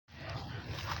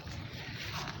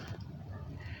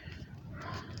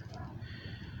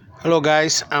Hello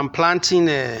guys, I'm planting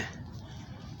a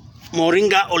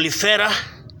Moringa Olifera.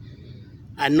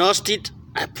 I nursed it.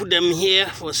 I put them here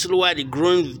for a little while.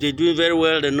 They're doing very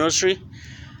well in the nursery,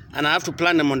 and I have to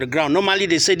plant them on the ground. Normally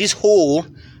they say this hole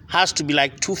has to be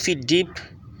like 2 feet deep,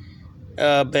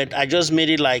 but I just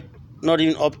made it like not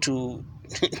even up to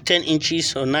 10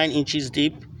 inches or 9 inches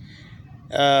deep.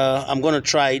 I'm gonna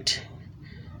try it.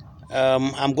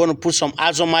 I'm gonna put some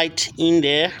AZOMITE in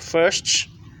there first.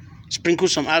 Sprinkle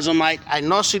some AZOMITE. I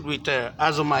nurse it with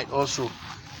AZOMITE also,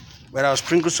 but I'll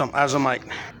sprinkle some AZOMITE.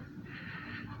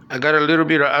 I got a little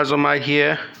bit of AZOMITE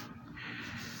here.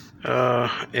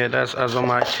 Yeah, that's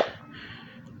AZOMITE.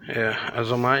 Yeah,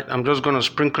 AZOMITE. I'm just gonna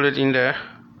sprinkle it in there.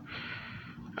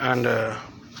 And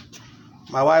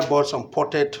my wife bought some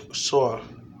potted soil,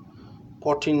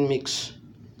 potting mix.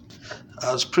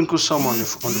 I'll sprinkle some on the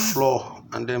floor,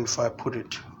 and then before I put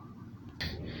it.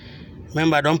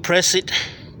 Remember, don't press it.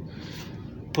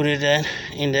 Put it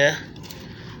in there,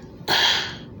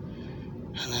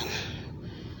 and then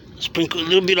sprinkle a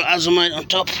little bit of AZOMITE on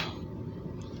top.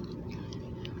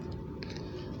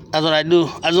 That's what I do.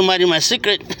 AZOMITE is my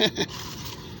secret.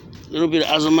 A little bit of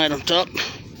AZOMITE on top.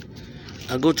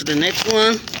 I'll go to the next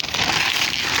one.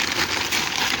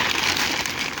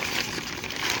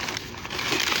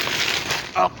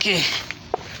 Okay,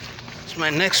 it's my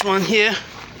next one here.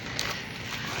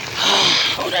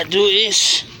 What I do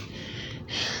is,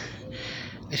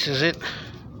 this is it.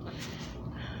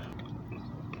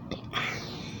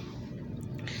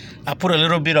 I put a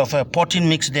little bit of a potting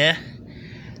mix there,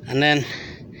 and then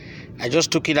I just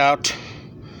took it out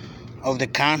of the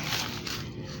can.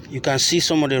 You can see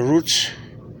some of the roots.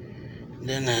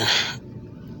 Then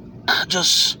I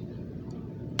just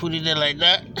put it there like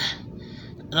that.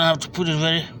 I don't have to put it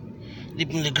very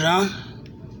deep in the ground.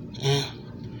 Yeah.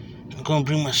 I'm gonna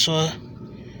bring my soil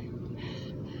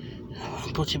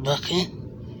and put it back in.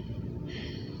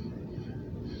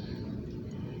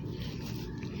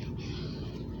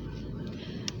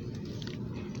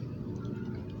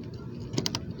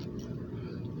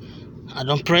 I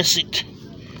don't press it.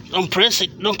 Don't press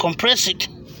it. Don't compress it.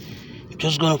 I'm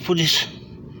just gonna put this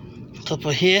on top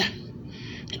of here.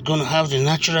 It's gonna have the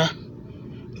natural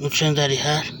nutrients that it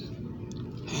had.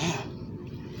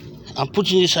 I'm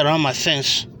putting this around my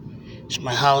fence. It's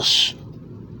my house.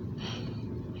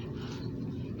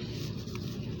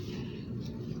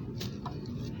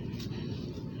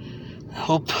 I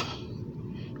hope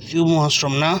a few months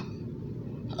from now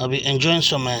I'll be enjoying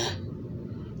some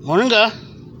moringa.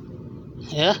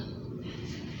 Yeah.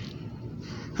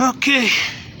 Okay.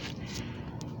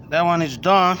 That one is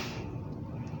done.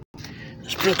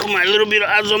 Sprinkle my little bit of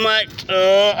AZOMITE.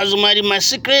 AZOMITE is my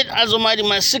secret. AZOMITE is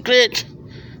my secret.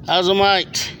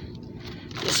 AZOMITE.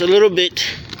 Just a little bit.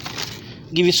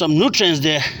 Give you some nutrients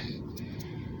there.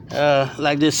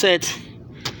 Like they said,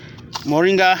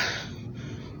 Moringa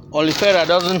Olifera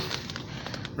doesn't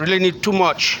really need too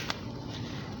much.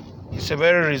 It's a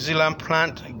very resilient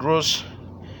plant. It grows,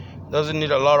 doesn't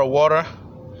need a lot of water.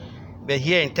 But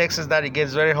here in Texas, that it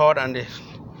gets very hot, and the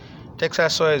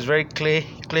Texas soil is very clay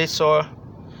soil.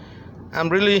 I'm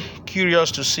really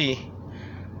curious to see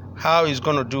how it's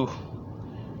gonna do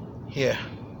here.